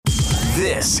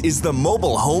This is the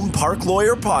Mobile Home Park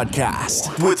Lawyer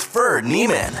Podcast with Ferd.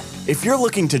 If you're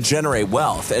looking to generate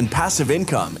wealth and passive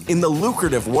income in the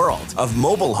lucrative world of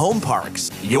mobile home parks,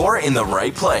 you're in the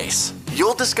right place.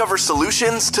 You'll discover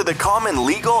solutions to the common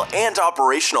legal and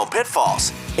operational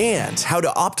pitfalls and how to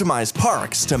optimize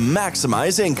parks to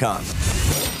maximize income.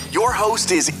 Your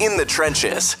host is in the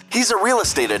trenches. He's a real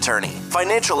estate attorney,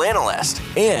 financial analyst,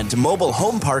 and mobile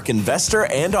home park investor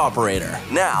and operator.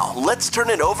 Now, let's turn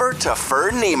it over to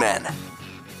Ferd.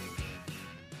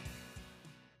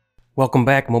 Welcome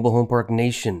back, Mobile Home Park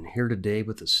Nation. Here today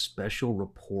with a special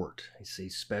report. I say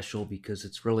special because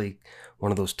it's really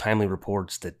one of those timely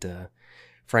reports that,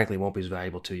 frankly, won't be as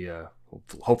valuable to you.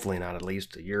 Hopefully not at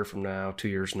least a year from now, 2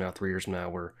 years from now, 3 years from now,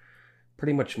 where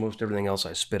pretty much most everything else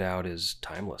I spit out is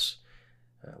timeless,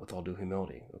 with all due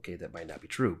humility. Okay, that might not be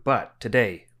true. But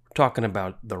today, we're talking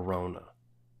about the Rona,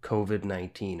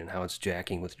 COVID-19, and how it's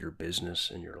jacking with your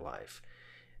business and your life.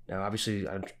 Now, obviously,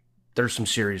 there's some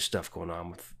serious stuff going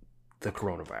on with the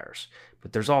coronavirus,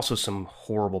 but there's also some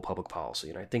horrible public policy.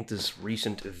 And I think this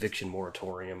recent eviction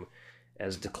moratorium,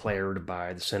 as declared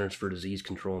by the Centers for Disease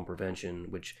Control and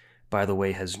Prevention, which, by the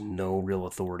way, has no real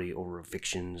authority over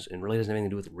evictions and really doesn't have anything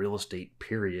to do with real estate,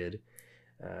 period.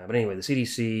 But anyway, the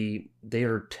CDC, they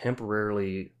are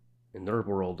temporarily, in their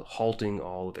world, halting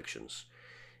all evictions.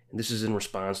 And this is in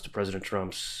response to President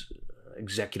Trump's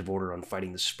executive order on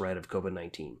fighting the spread of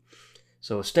COVID-19.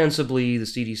 So ostensibly, the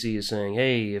CDC is saying,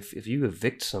 hey, if you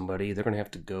evict somebody, they're going to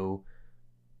have to go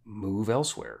move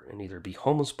elsewhere and either be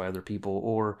homeless by other people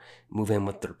or move in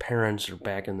with their parents or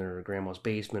back in their grandma's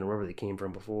basement or wherever they came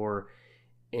from before.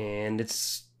 And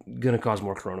it's going to cause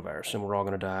more coronavirus and we're all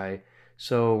going to die.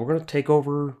 So we're going to take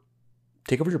over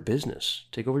your business,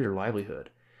 take over your livelihood.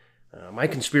 My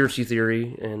conspiracy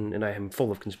theory, and I am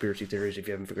full of conspiracy theories if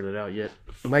you haven't figured it out yet.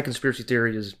 My conspiracy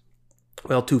theory is,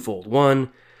 well, twofold. One,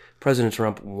 President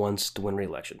Trump wants to win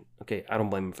re-election. Okay, I don't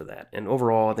blame him for that. And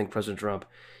overall, I think President Trump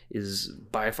is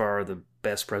by far the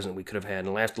best president we could have had in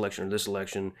the last election or this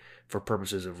election for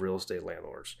purposes of real estate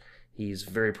landlords. He's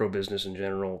very pro-business in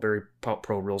general, very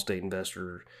pro-real estate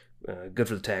investor, good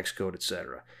for the tax code,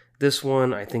 etc. This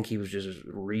one, I think he was just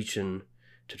reaching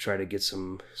to try to get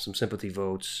some sympathy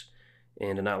votes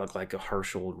and to not look like a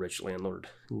harsh old rich landlord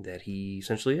that he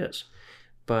essentially is.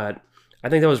 But I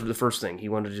think that was the first thing. He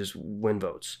wanted to just win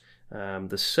votes.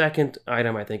 The second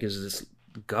item, I think, is this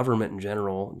government in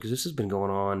general, because this has been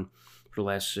going on for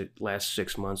the last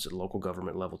 6 months at local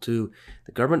government level too.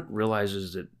 The government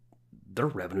realizes that their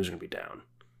revenues are going to be down.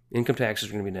 Income taxes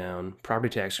are going to be down.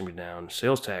 Property taxes are going to be down.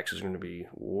 Sales taxes are going to be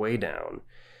way down.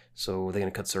 So are they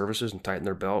going to cut services and tighten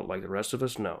their belt like the rest of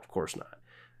us? No, of course not.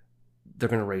 They're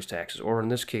going to raise taxes. Or in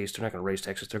this case, they're not going to raise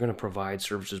taxes. They're going to provide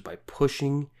services by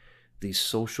pushing the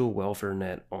social welfare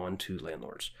net onto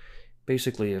landlords.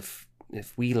 Basically, if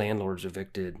we landlords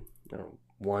evicted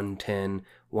 1, 10,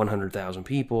 100,000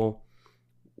 people,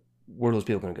 where are those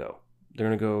people going to go? They're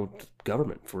going to go to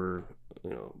government for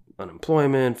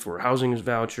unemployment, for housing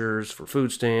vouchers, for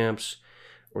food stamps,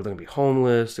 or they're going to be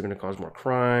homeless. They're going to cause more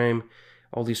crime.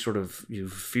 All these sort of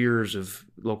fears of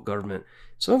local government,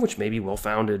 some of which may be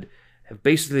well-founded, have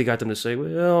basically got them to say,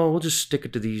 well, we'll just stick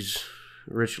it to these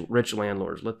rich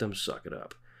landlords. Let them suck it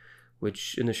up,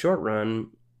 which in the short run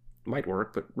might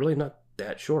work, but really not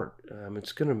that short.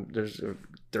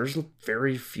 There's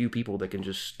very few people that can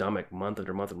just stomach month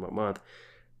after month after month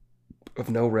of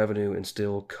no revenue and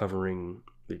still covering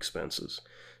the expenses.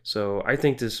 So I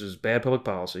think this is bad public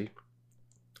policy.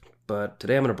 But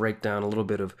today I'm going to break down a little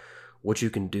bit of what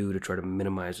you can do to try to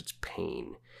minimize its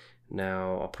pain.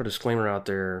 Now, I'll put a disclaimer out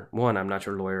there. One, I'm not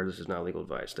your lawyer. This is not legal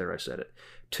advice. There, I said it.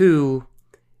 Two,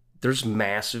 there's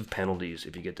massive penalties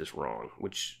if you get this wrong,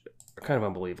 which are kind of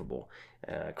unbelievable.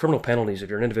 Criminal penalties, if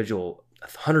you're an individual,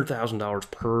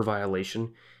 $100,000 per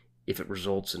violation if it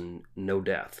results in no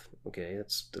death. Okay,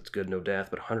 that's good, no death,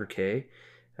 but $100K.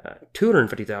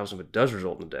 $250,000 if it does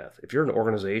result in death. If you're an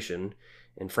organization,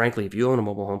 and frankly, if you own a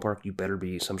mobile home park, you better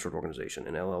be some sort of organization,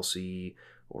 an LLC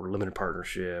or limited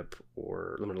partnership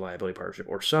or limited liability partnership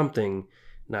or something,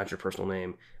 not your personal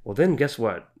name. Well, then guess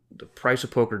what? The price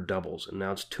of poker doubles, and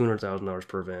now it's $200,000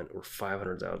 per event or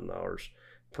 $500,000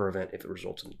 per event if it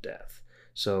results in death.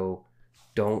 So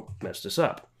don't mess this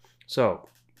up.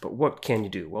 But what can you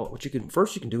do? Well, what you can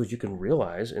do is you can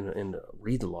realize and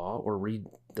read the law or read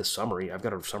the summary. I've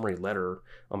got a summary letter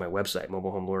on my website,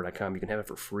 mobilehomelawyer.com. You can have it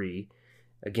for free.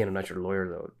 Again, I'm not your lawyer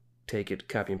though. Take it,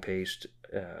 copy and paste.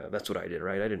 That's what I did,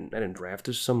 right? I didn't draft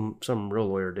this. Some real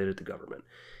lawyer did it, the government.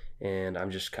 And I'm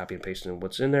just copy and pasting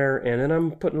what's in there, and then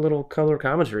I'm putting a little color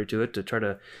commentary to it to try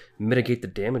to mitigate the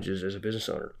damages as a business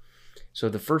owner. So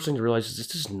the first thing to realize is this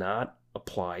does not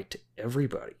apply to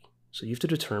everybody. So you have to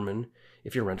determine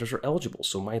if your renters are eligible.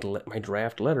 So my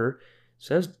draft letter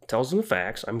tells them the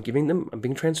facts. I'm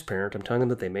being transparent. I'm telling them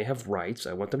that they may have rights.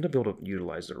 I want them to be able to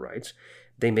utilize their rights.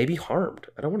 They may be harmed.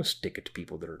 I don't want to stick it to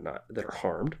people that are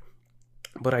harmed,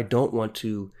 but I don't want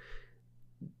to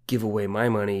give away my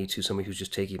money to somebody who's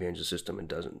just taking advantage of the system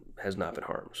and has not been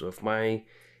harmed. So if I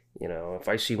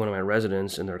see one of my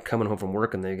residents and they're coming home from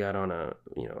work and they got on a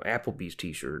Applebee's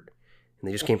t-shirt and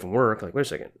they just came from work, like, wait a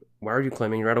second, why are you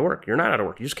claiming you're out of work? You're not out of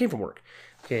work. You just came from work.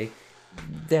 Okay,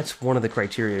 that's one of the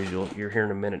criteria you'll hear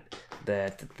in a minute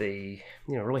that they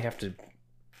really have to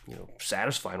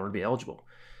satisfy in order to be eligible.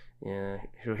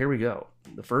 So here we go.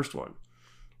 The first one,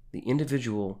 the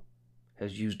individual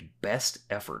has used best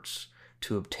efforts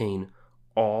to obtain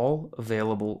all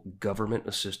available government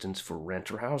assistance for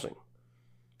rent or housing.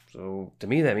 So to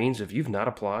me, that means if you've not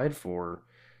applied for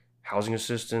housing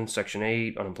assistance, Section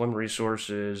 8, unemployment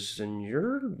resources, then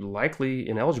you're likely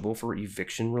ineligible for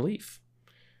eviction relief.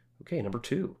 Okay, number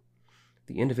 2,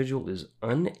 the individual is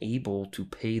unable to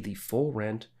pay the full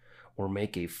rent or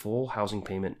make a full housing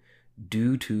payment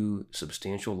due to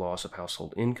substantial loss of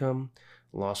household income,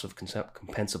 loss of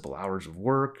compensable hours of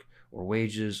work or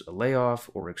wages, a layoff,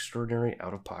 or extraordinary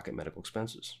out-of-pocket medical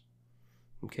expenses.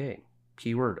 Okay,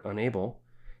 keyword unable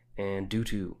and due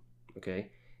to.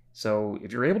 Okay, so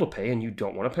if you're able to pay and you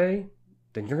don't want to pay,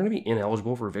 then you're going to be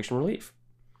ineligible for eviction relief.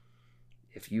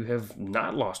 If you have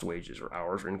not lost wages or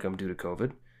hours or income due to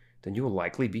COVID, then you will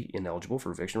likely be ineligible for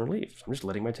eviction relief. So I'm just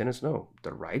letting my tenants know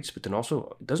their rights, but then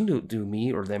also it doesn't do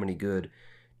me or them any good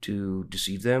to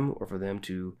deceive them or for them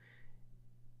to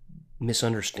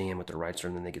misunderstand what their rights are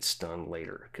and then they get stung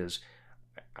later. Because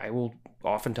I will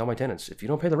often tell my tenants, if you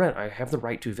don't pay the rent, I have the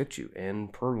right to evict you.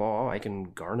 And per law, I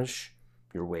can garnish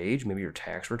your wage, maybe your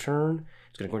tax return.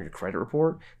 It's going to go on your credit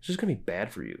report. This is going to be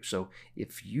bad for you. So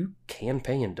if you can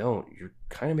pay and don't, you're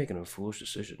kind of making a foolish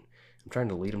decision. I'm trying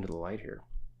to lead them to the light here.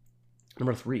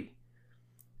 Number 3,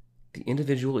 the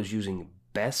individual is using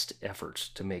best efforts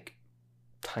to make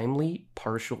timely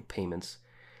partial payments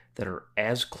that are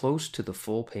as close to the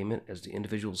full payment as the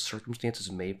individual's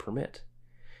circumstances may permit,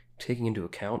 taking into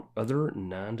account other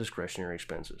non-discretionary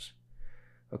expenses.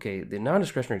 Okay, the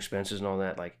non-discretionary expenses and all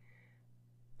that, like,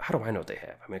 how do I know what they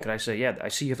have? I mean, could I say, yeah, I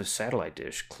see you have a satellite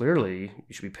dish. Clearly,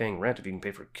 you should be paying rent if you can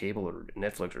pay for cable or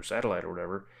Netflix or satellite or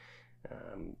whatever.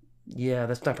 Yeah,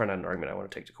 that's probably not an argument I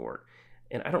want to take to court.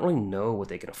 And I don't really know what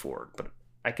they can afford, but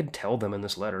I could tell them in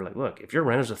this letter, like, look, if your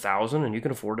rent is $1,000 and you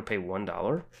can afford to pay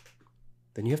 $1,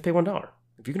 then you have to pay $1.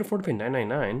 If you can afford to pay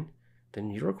 $9.99,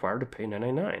 then you're required to pay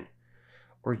 $9.99,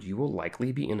 or you will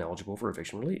likely be ineligible for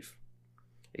eviction relief.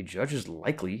 A judge is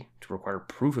likely to require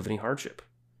proof of any hardship.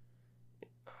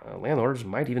 Landlords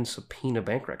might even subpoena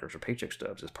bank records or paycheck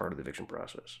stubs as part of the eviction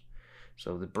process.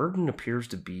 So the burden appears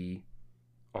to be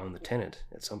on the tenant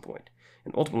at some point.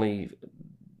 And ultimately,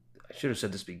 I should have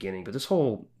said this at the beginning, but this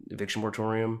whole eviction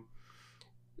moratorium,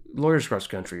 lawyers across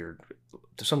the country are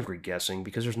to some degree guessing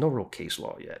because there's no real case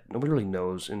law yet. Nobody really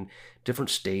knows. In different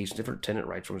states, different tenant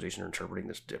rights organizations are interpreting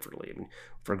this differently. I mean,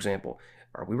 for example,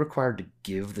 are we required to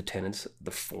give the tenants the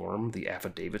form, the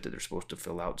affidavit that they're supposed to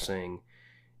fill out saying,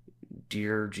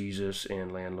 "Dear Jesus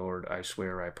and landlord, I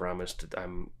swear, I promise that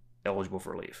I'm eligible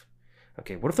for relief"?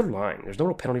 Okay, what if they're lying? There's no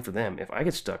real penalty for them. If I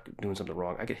get stuck doing something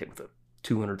wrong, I get hit with a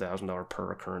 $200,000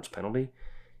 per occurrence penalty.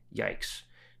 Yikes.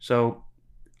 So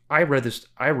I read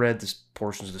this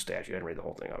portions of the statute. I didn't read the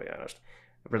whole thing, I'll be honest.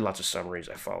 I read lots of summaries.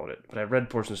 I followed it. But I read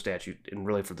portions of the statute and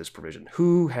really for this provision.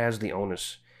 Who has the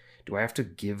onus? Do I have to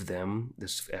give them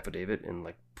this affidavit and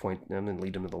like point them and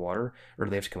lead them to the water? Or do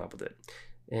they have to come up with it?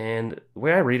 And the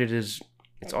way I read it is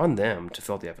it's on them to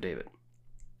fill out the affidavit.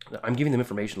 I'm giving them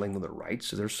information, letting them their rights.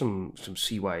 So there's some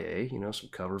CYA, some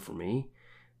cover for me.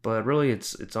 But really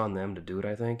it's on them to do it,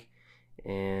 I think.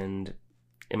 And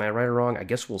am I right or wrong? I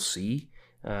guess we'll see.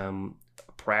 A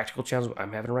practical challenge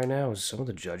I'm having right now is some of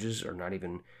the judges are not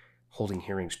even holding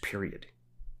hearings, period.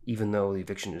 Even though the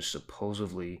eviction is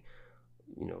supposedly,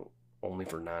 only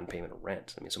for non-payment of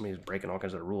rent. I mean, somebody's breaking all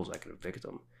kinds of rules, I could evict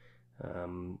them. I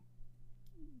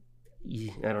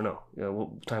don't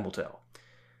know. Time will tell.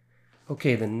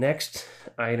 Okay, the next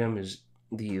item is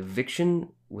the eviction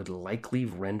would likely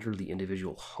render the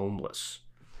individual homeless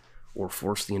or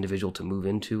force the individual to move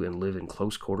into and live in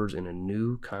close quarters in a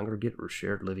new congregate or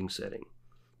shared living setting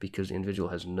because the individual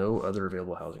has no other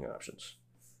available housing options.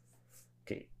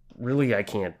 Okay, really, I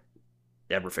can't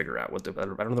ever figure out I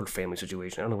don't know their family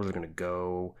situation. I don't know where they're going to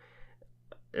go.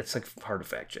 It's like hard to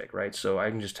fact check, right? So I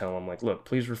can just tell them, like, look,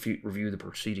 please review the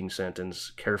preceding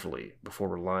sentence carefully before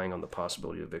relying on the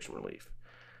possibility of eviction relief.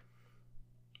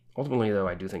 Ultimately, though,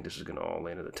 I do think this is going to all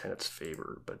land in the tenant's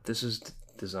favor. But this is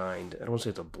designed, I don't want to say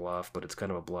it's a bluff, but it's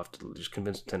kind of a bluff to just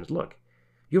convince the tenants, look,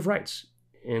 you have rights,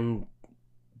 and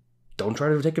don't try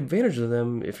to take advantage of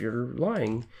them if you're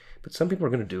lying. But some people are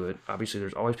going to do it. Obviously,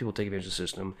 there's always people take advantage of the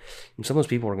system. And some of those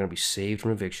people are going to be saved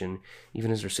from eviction,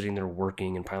 even as they're sitting there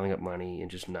working and piling up money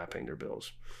and just not paying their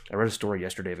bills. I read a story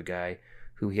yesterday of a guy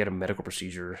who he had a medical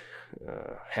procedure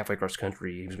halfway across the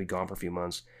country. He was going to be gone for a few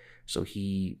months. So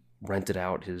he rented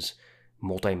out his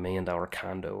multi-million-dollar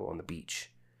condo on the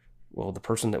beach. Well, the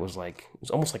person that was like, it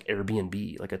was almost like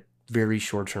Airbnb, like a very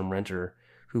short-term renter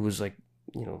who was like,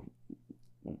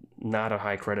 not a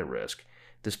high credit risk.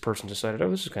 This person decided, oh,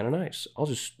 this is kind of nice. I'll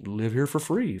just live here for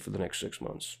free for the next 6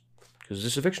 months. Because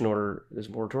this eviction order, this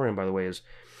moratorium, by the way, it's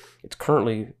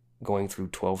currently going through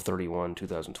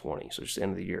 12/31/2020, so just the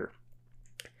end of the year.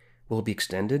 Will it be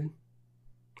extended?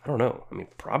 I don't know. I mean,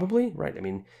 probably, right? I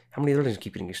mean, how many other things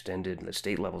keep getting extended? The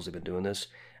state levels have been doing this.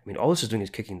 I mean, all this is doing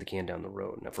is kicking the can down the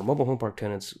road. Now, for mobile home park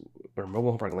tenants or mobile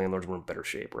home park landlords, we're in better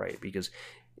shape, right? Because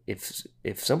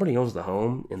if somebody owns the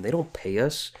home and they don't pay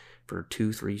us for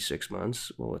 2, 3, 6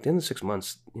 months, well, at the end of the 6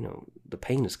 months, the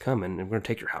pain is coming, and we're going to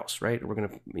take your house, right? We're going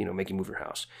to, make you move your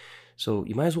house. So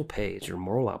you might as well pay. It's your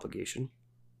moral obligation.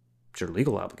 It's your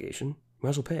legal obligation. You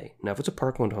might as well pay. Now, if it's a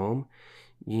park-owned home,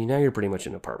 now you're pretty much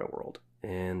in apartment world.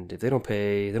 And if they don't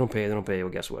pay, well,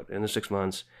 guess what? In the 6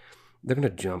 months, they're going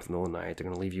to jump in the middle of the night. They're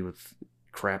going to leave you with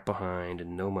crap behind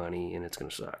and no money, and it's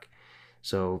going to suck.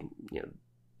 So,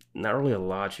 not really a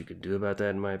lot you could do about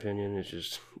that, in my opinion. It's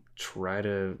just try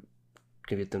to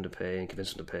get them to pay and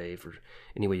convince them to pay for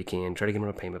any way you can. Try to get them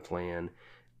on a payment plan.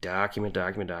 Document.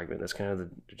 That's kind of the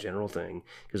general thing.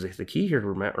 Because the key here to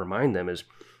remind them is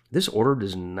this order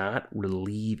does not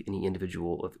relieve any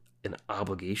individual of an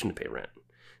obligation to pay rent.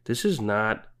 This is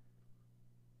not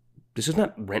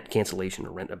rent cancellation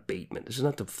or rent abatement. This is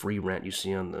not the free rent you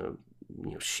see on the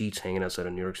sheets hanging outside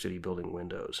of New York City building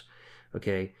windows.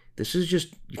 Okay, this is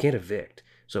just, you can't evict.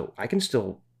 So I can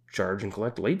still charge and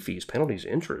collect late fees, penalties,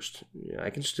 interest. I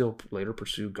can still later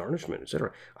pursue garnishment,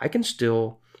 etc. I can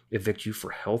still evict you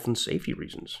for health and safety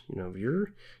reasons. If you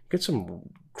get some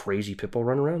crazy pit bull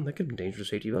run around, that could be dangerous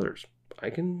to the safety of others. I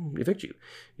can evict you.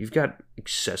 You've got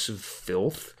excessive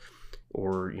filth,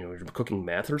 or you're cooking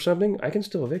meth or something, I can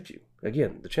still evict you.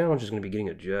 Again, the challenge is going to be getting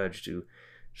a judge to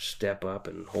step up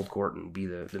and hold court and be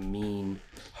the mean,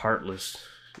 heartless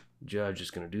judge that's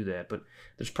going to do that. But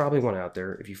there's probably one out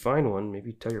there. If you find one,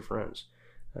 maybe tell your friends.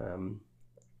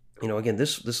 Again,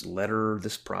 this letter,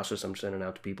 this process I'm sending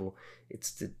out to people,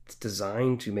 it's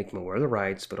designed to make them aware of their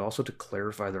rights, but also to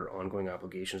clarify their ongoing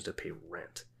obligations to pay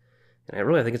rent.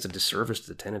 And I think it's a disservice to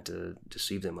the tenant to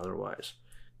deceive them otherwise.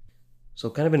 So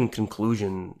kind of in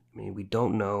conclusion, we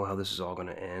don't know how this is all going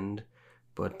to end,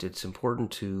 but it's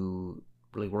important to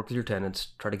really work with your tenants,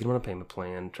 try to get them on a payment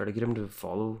plan, try to get them to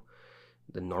follow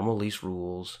the normal lease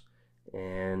rules,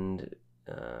 and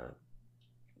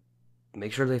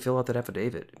make sure they fill out that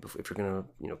affidavit if you're going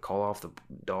to call off the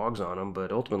dogs on them.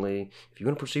 But ultimately, if you're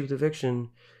going to proceed with eviction,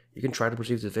 you can try to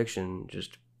proceed with eviction.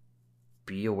 Just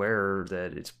be aware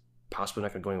that it's possibly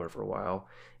not going to go anywhere for a while,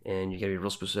 and you got to be real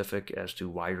specific as to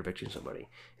why you're evicting somebody.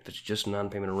 If it's just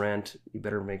non-payment of rent, you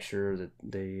better make sure that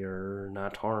they are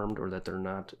not harmed or that they're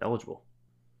not eligible.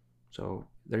 So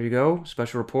there you go.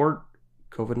 Special report,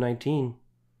 COVID-19.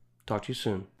 Talk to you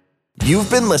soon.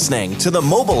 You've been listening to the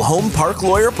Mobile Home Park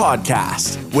Lawyer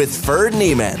Podcast with Ferd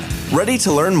Neiman. Ready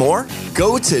to learn more?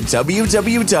 Go to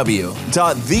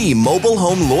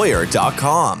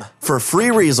www.themobilehomelawyer.com for free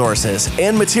resources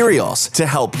and materials to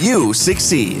help you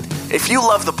succeed. If you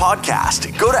love the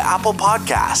podcast, go to Apple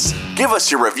Podcasts, give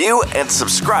us your review, and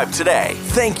subscribe today.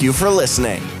 Thank you for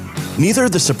listening. Neither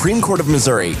the Supreme Court of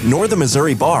Missouri nor the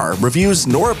Missouri Bar reviews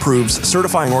nor approves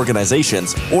certifying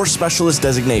organizations or specialist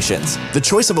designations. The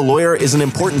choice of a lawyer is an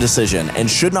important decision and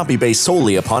should not be based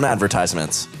solely upon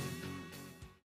advertisements.